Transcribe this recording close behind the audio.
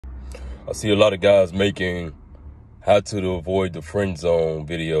I see a lot of guys making how to avoid the friend zone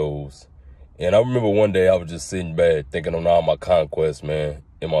videos. And I remember one day I was just sitting back thinking on all my conquests, man,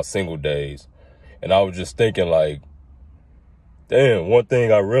 in my single days. And I was just thinking like, damn, one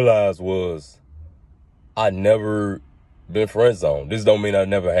thing I realized was I never been friend zoned. This don't mean I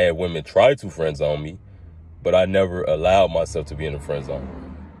never had women try to friend zone me, but I never allowed myself to be in the friend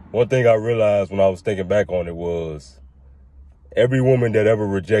zone. One thing I realized when I was thinking back on it was every woman that ever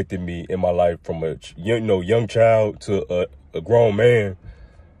rejected me in my life, from a young child to a grown man,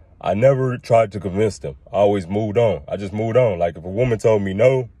 I never tried to convince them. I always moved on. I just moved on. Like if a woman told me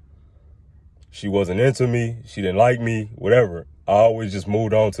no, she wasn't into me, she didn't like me, whatever, I always just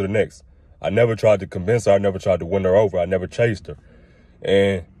moved on to the next. I never tried to convince her. I never tried to win her over. I never chased her.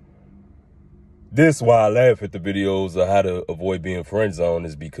 And this is why I laugh at the videos of how to avoid being friend zoned,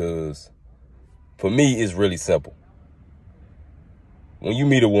 is because for me, it's really simple. When you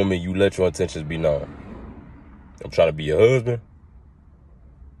meet a woman, you let your intentions be known. I'm trying to be your husband.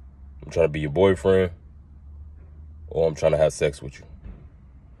 I'm trying to be your boyfriend. Or I'm trying to have sex with you.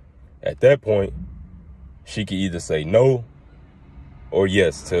 At that point, she can either say no or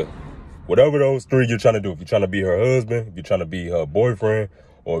yes to whatever those three you're trying to do. If you're trying to be her husband, if you're trying to be her boyfriend,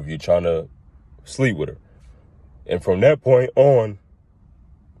 or if you're trying to sleep with her. And from that point on,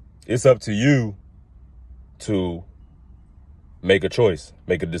 it's up to you to make a choice,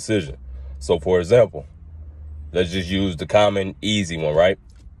 make a decision. So for example, let's just use the common easy one, right?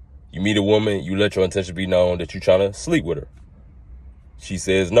 You meet a woman, you let your intention be known that you're trying to sleep with her. She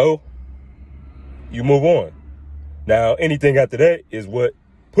says no, you move on. Now, anything after that is what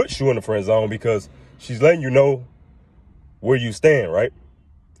puts you in the friend zone, because she's letting you know where you stand, right?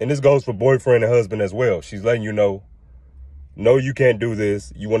 And this goes for boyfriend and husband as well. She's letting you know, no, you can't do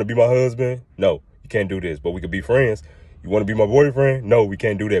this. You want to be my husband? No, you can't do this, but we could be friends. You want to be my boyfriend? No, we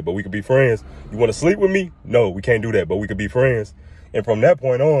can't do that, but we could be friends. You want to sleep with me? No, we can't do that, but we could be friends. And from that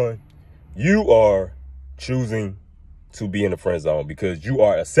point on, you are choosing to be in the friend zone because you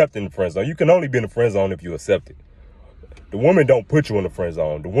are accepting the friend zone. You can only be in the friend zone if you accept it. The woman don't put you in the friend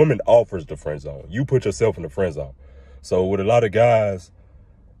zone. The woman offers the friend zone. You put yourself in the friend zone. So with a lot of guys,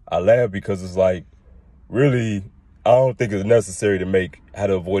 I laugh because it's like, really, I don't think it's necessary to make how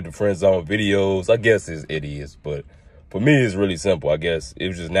to avoid the friend zone videos. I guess it is, but for me, it's really simple. I guess it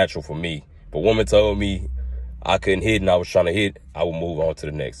was just natural for me. If a woman told me I couldn't hit and I was trying to hit, I would move on to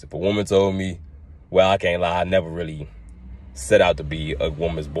the next. If a woman told me, well, I can't lie, I never really set out to be a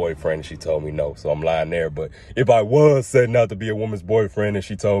woman's boyfriend and she told me no, so I'm lying there. But if I was setting out to be a woman's boyfriend and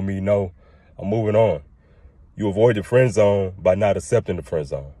she told me no, I'm moving on. You avoid the friend zone by not accepting the friend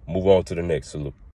zone. Move on to the next. Salute.